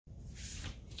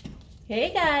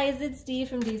Hey guys, it's Dee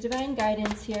from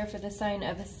DeesDivineGuidance here for the sign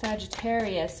of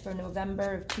Sagittarius for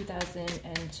November of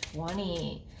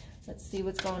 2020. Let's see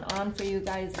what's going on for you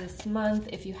guys this month.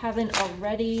 If you haven't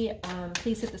already,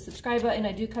 please hit the subscribe button.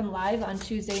 I do come live on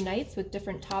Tuesday nights with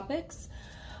different topics.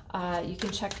 You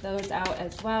can check those out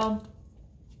as well.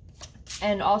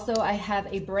 And also I have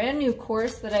a brand new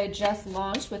course that I just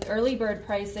launched with early bird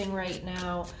pricing right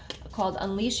now, called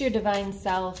Unleash Your Divine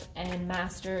Self and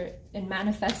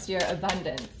Manifest Your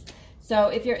Abundance. So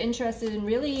if you're interested in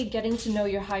really getting to know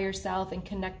your higher self and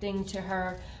connecting to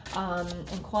her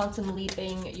and quantum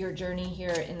leaping your journey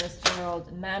here in this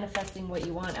world, manifesting what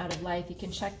you want out of life, you can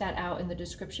check that out in the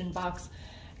description box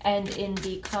and in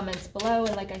the comments below.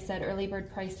 And like I said, early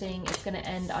bird pricing is going to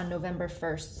end on November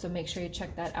 1st. So make sure you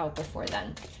check that out before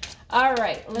then. All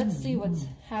right, let's see what's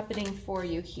happening for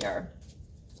you here.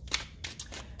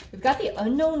 We've got the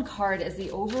unknown card as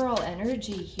the overall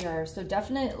energy here. So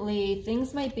definitely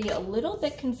things might be a little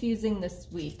bit confusing this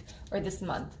week or this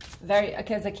month.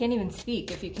 Because I can't even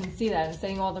speak, if you can see that. I'm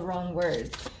saying all the wrong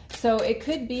words. So it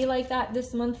could be like that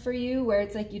this month for you, where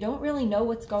it's like you don't really know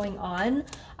what's going on.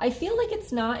 I feel like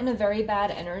it's not in a very bad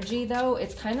energy though.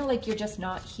 It's kind of like you're just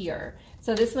not here.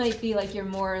 So this might be like you're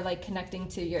more like connecting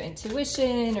to your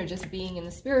intuition or just being in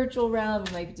the spiritual realm.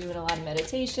 You might be doing a lot of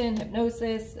meditation,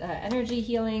 hypnosis, energy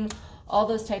healing, all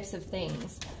those types of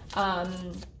things.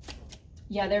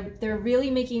 Yeah, they're really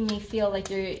making me feel like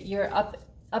you're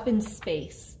up in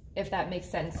space, if that makes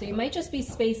sense. So you might just be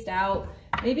spaced out,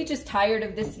 maybe just tired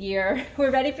of this year.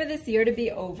 We're ready for this year to be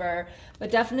over,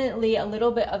 but definitely a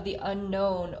little bit of the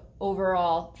unknown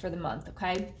overall for the month,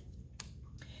 okay?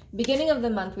 Beginning of the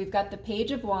month, we've got the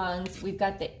Page of Wands, we've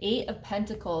got the 8 of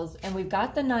Pentacles, and we've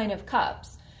got the 9 of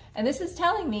Cups. And this is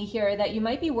telling me here that you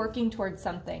might be working towards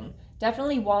something,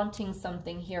 definitely wanting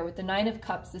something here. With the 9 of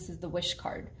Cups, this is the wish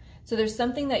card. So there's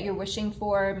something that you're wishing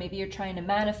for, maybe you're trying to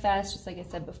manifest, just like I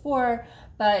said before,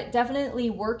 but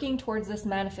definitely working towards this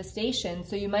manifestation.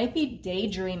 So you might be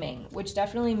daydreaming, which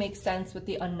definitely makes sense with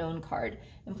the unknown card.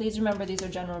 And please remember, these are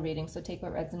general readings, so take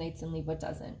what resonates and leave what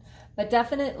doesn't. But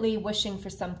definitely wishing for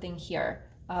something here,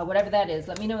 whatever that is.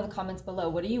 Let me know in the comments below.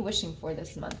 What are you wishing for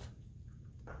this month?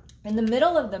 In the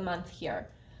middle of the month here,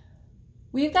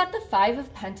 we've got the 5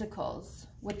 of Pentacles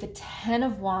with the 10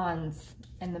 of Wands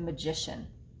and the Magician.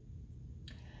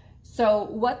 So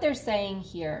what they're saying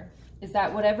here is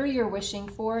that whatever you're wishing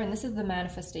for, and this is the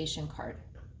manifestation card,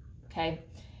 okay?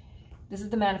 This is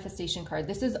the manifestation card.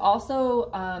 This is also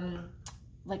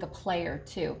like a player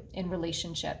too in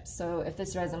relationships. So if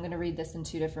this resonates, I'm going to read this in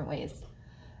 2 different ways.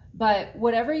 But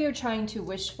whatever you're trying to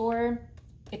wish for,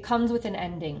 it comes with an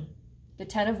ending. The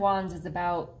 10 of Wands is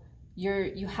about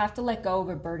you have to let go of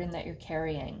a burden that you're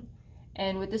carrying.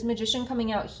 And with this Magician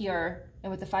coming out here, and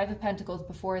with the 5 of Pentacles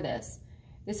before this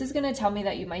is going to tell me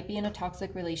that you might be in a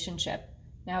toxic relationship.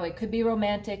 Now, it could be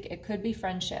romantic, it could be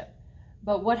friendship.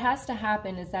 But what has to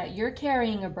happen is that you're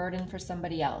carrying a burden for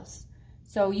somebody else.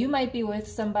 So you might be with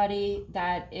somebody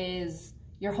that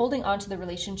you're holding on to the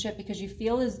relationship because you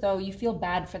feel as though you feel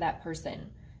bad for that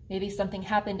person. Maybe something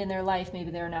happened in their life.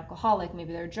 Maybe they're an alcoholic.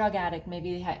 Maybe they're a drug addict.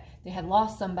 Maybe they had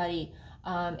lost somebody.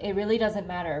 It really doesn't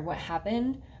matter what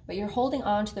happened, but you're holding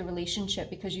on to the relationship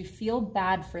because you feel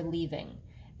bad for leaving.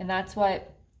 And that's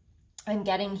what I'm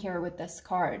getting here with this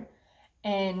card.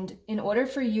 And in order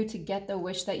for you to get the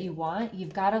wish that you want,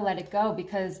 you've got to let it go,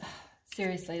 because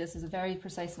seriously, this is a very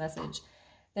precise message.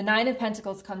 The 9 of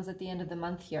Pentacles comes at the end of the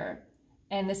month here.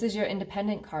 And this is your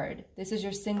independent card. This is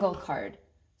your single card.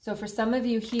 So for some of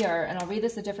you here, and I'll read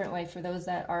this a different way for those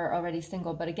that are already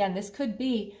single, but again, this could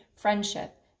be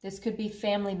friendship. This could be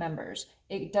family members.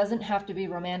 It doesn't have to be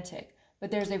romantic, but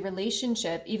there's a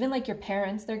relationship, even like your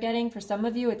parents they're getting. For some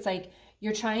of you, it's like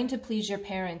you're trying to please your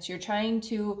parents. You're trying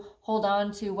to hold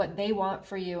on to what they want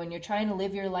for you, and you're trying to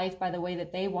live your life by the way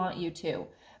that they want you to.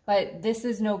 But this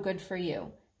is no good for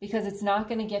you, because it's not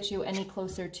going to get you any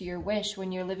closer to your wish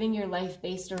when you're living your life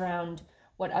based around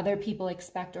what other people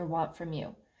expect or want from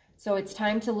you. So it's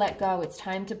time to let go. It's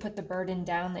time to put the burden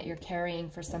down that you're carrying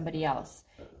for somebody else.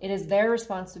 It is their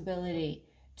responsibility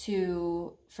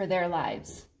for their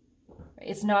lives.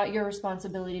 It's not your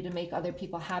responsibility to make other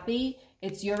people happy.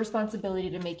 It's your responsibility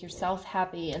to make yourself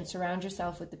happy and surround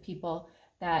yourself with the people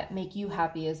that make you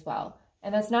happy as well.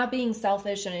 And that's not being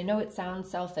selfish, and I know it sounds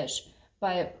selfish,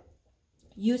 but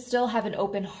you still have an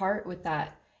open heart with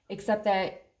that, except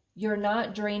that you're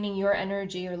not draining your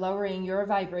energy or lowering your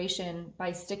vibration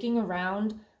by sticking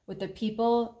around with the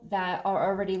people that are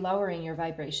already lowering your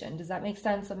vibration. Does that make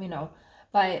sense? Let me know.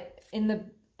 But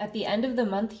at the end of the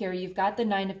month here, you've got the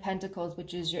 9 of Pentacles,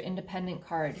 which is your independent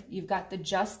card. You've got the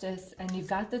Justice, and you've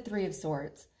got the 3 of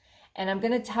Swords. And I'm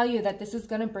going to tell you that this is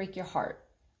going to break your heart.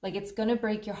 Like, it's going to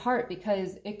break your heart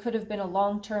because it could have been a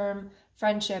long-term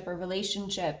friendship or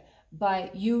relationship,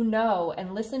 but you know,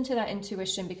 and listen to that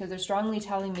intuition, because they're strongly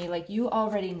telling me, like, you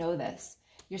already know this.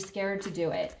 You're scared to do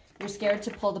it. You're scared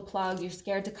to pull the plug. You're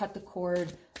scared to cut the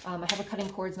cord. I have a cutting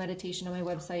cords meditation on my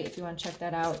website if you want to check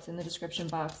that out. It's in the description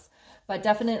box. But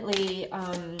definitely,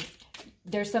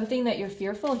 there's something that you're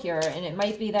fearful here. And it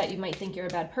might be that you might think you're a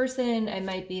bad person. It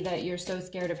might be that you're so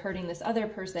scared of hurting this other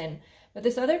person. But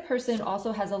this other person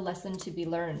also has a lesson to be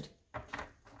learned.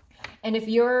 And if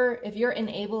you're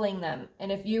enabling them,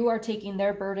 and if you are taking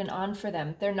their burden on for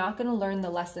them, they're not going to learn the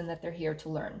lesson that they're here to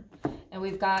learn. And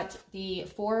we've got the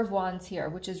Four of Wands here,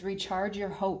 which is recharge your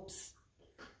hopes.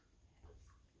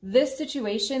 This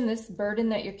situation, this burden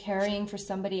that you're carrying for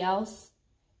somebody else,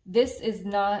 this is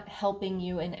not helping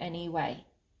you in any way.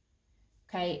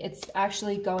 Okay, it's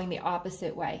actually going the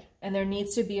opposite way. And there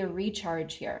needs to be a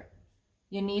recharge here.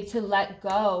 You need to let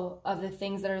go of the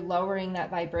things that are lowering that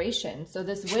vibration. So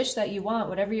this wish that you want,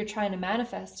 whatever you're trying to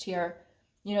manifest here,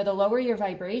 you know, the lower your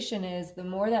vibration is, the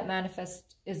more that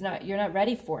manifest is not, you're not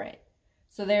ready for it.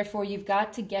 So therefore, you've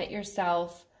got to get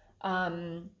yourself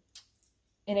in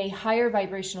a higher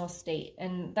vibrational state.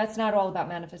 And that's not all about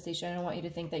manifestation. I don't want you to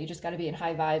think that you just got to be in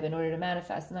high vibe in order to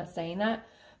manifest. I'm not saying that.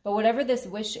 But whatever this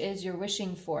wish is you're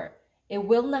wishing for, it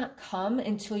will not come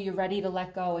until you're ready to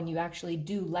let go, and you actually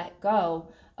do let go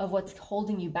of what's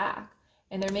holding you back.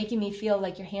 And they're making me feel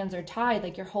like your hands are tied,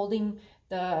 like you're holding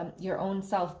your own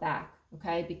self back,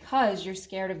 okay? Because you're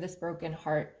scared of this broken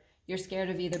heart. You're scared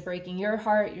of either breaking your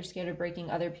heart, you're scared of breaking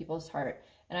other people's heart.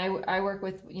 And I work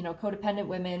with, you know, codependent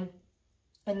women,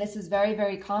 and this is very,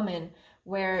 very common,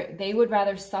 where they would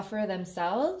rather suffer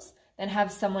themselves than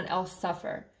have someone else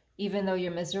suffer. Even though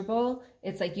you're miserable,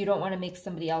 it's like you don't want to make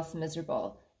somebody else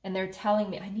miserable. And they're telling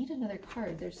me, I need another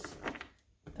card.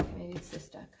 Okay, maybe it's this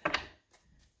deck.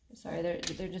 Sorry,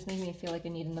 they're just making me feel like I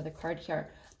need another card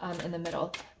here in the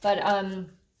middle. But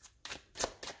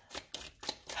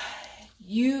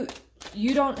you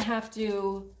don't have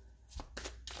to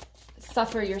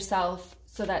suffer yourself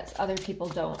so that other people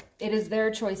don't. It is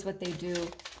their choice what they do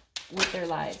with their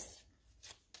lives.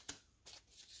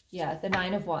 Yeah, the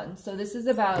Nine of Wands. So this is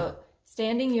about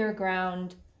standing your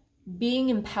ground, being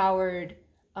empowered.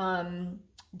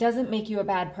 Doesn't make you a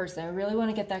bad person. I really want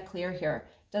to get that clear here.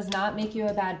 Does not make you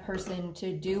a bad person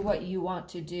to do what you want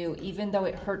to do, even though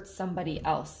it hurts somebody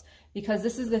else. Because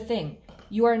this is the thing.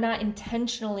 You are not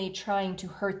intentionally trying to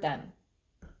hurt them.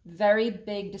 Very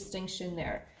big distinction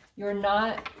there. You're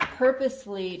not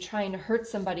purposely trying to hurt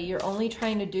somebody. You're only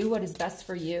trying to do what is best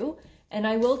for you. And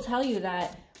I will tell you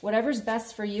that whatever's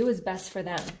best for you is best for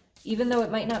them, even though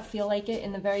it might not feel like it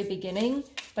in the very beginning,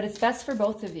 but it's best for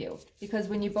both of you. Because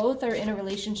when you both are in a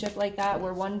relationship like that,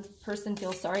 where one person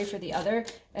feels sorry for the other,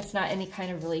 that's not any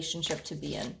kind of relationship to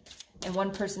be in. And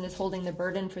one person is holding the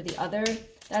burden for the other.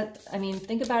 I mean,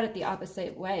 think about it the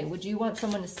opposite way. Would you want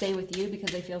someone to stay with you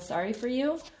because they feel sorry for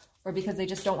you, or because they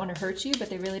just don't want to hurt you, but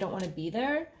they really don't want to be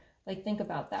there? Like, think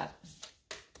about that.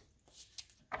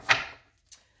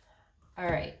 All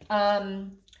right.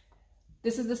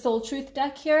 This is the Soul Truth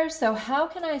deck here. So how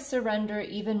can I surrender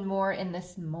even more in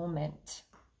this moment?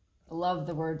 I love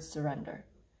the word surrender.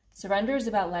 Surrender is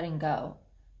about letting go.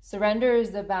 Surrender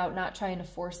is about not trying to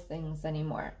force things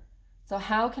anymore. So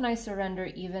how can I surrender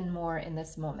even more in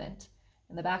this moment?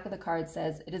 And the back of the card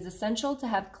says, it is essential to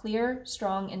have clear,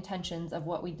 strong intentions of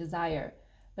what we desire,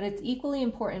 but it's equally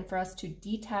important for us to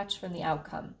detach from the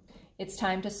outcome. It's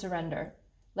time to surrender.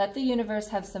 Let the universe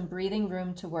have some breathing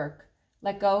room to work.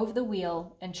 Let go of the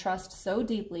wheel and trust so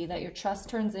deeply that your trust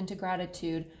turns into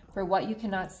gratitude for what you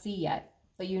cannot see yet,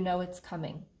 but you know it's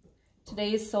coming.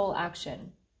 Today's soul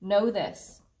action. Know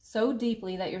this so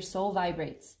deeply that your soul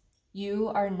vibrates. You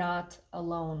are not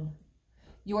alone.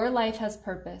 Your life has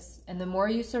purpose, and the more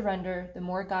you surrender, the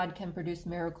more God can produce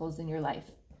miracles in your life.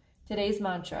 Today's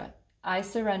mantra, I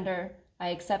surrender, I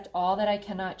accept all that I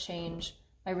cannot change,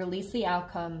 I release the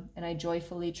outcome, and I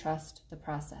joyfully trust the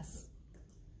process.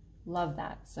 Love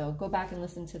that. So go back and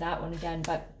listen to that one again.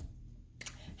 But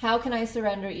how can I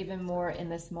surrender even more in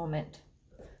this moment?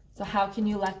 So how can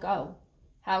you let go?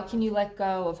 How can you let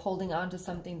go of holding on to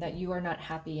something that you are not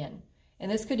happy in? And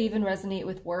this could even resonate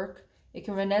with work. It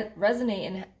can resonate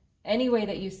in any way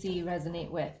that you see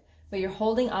resonate with. But you're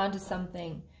holding on to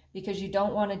something because you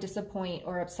don't want to disappoint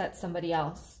or upset somebody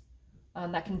else.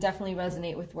 That can definitely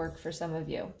resonate with work for some of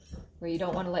you, where you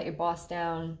don't want to let your boss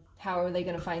down. How are they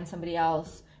going to find somebody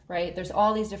else? Right? There's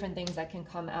all these different things that can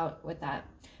come out with that.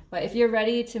 But if you're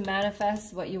ready to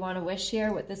manifest what you want to wish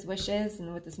here, what this wish is,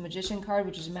 and with this Magician card,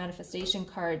 which is a manifestation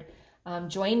card,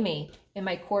 join me in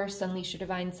my course, Unleash Your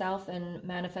Divine Self and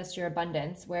Manifest Your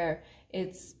Abundance, where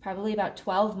it's probably about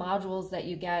 12 modules that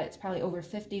you get. It's probably over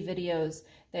 50 videos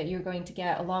that you're going to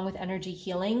get, along with energy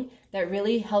healing that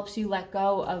really helps you let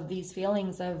go of these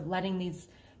feelings of letting these,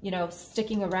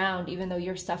 sticking around even though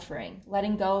you're suffering,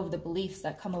 letting go of the beliefs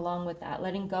that come along with that,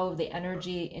 letting go of the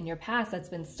energy in your past that's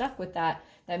been stuck with that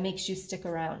makes you stick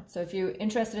around. So if you're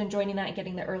interested in joining that and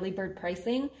getting the early bird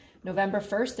pricing, November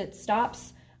 1st, it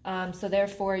stops. So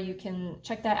therefore you can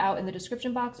check that out in the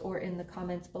description box or in the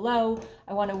comments below.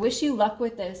 I want to wish you luck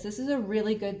with this. This is a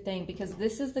really good thing because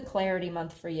this is the clarity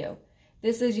month for you.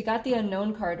 This is, you got the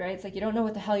unknown card, right? It's like you don't know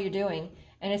what the hell you're doing,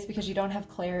 and it's because you don't have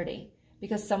clarity,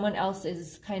 because someone else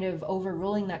is kind of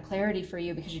overruling that clarity for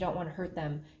you because you don't want to hurt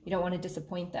them. You don't want to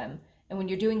disappoint them. And when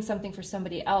you're doing something for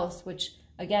somebody else, which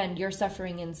again, you're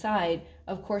suffering inside,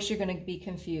 of course you're going to be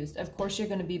confused. Of course you're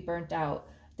going to be burnt out.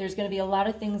 There's going to be a lot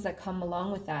of things that come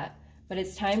along with that, but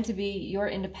it's time to be your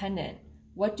independent.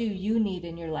 What do you need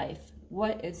in your life?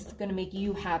 What is going to make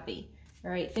you happy?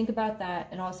 All right, think about that,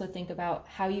 and also think about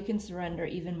how you can surrender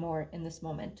even more in this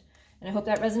moment. And I hope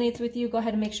that resonates with you. Go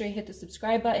ahead and make sure you hit the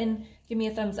subscribe button. Give me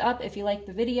a thumbs up if you like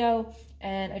the video.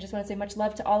 And I just want to say much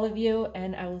love to all of you,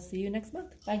 and I will see you next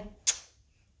month. Bye.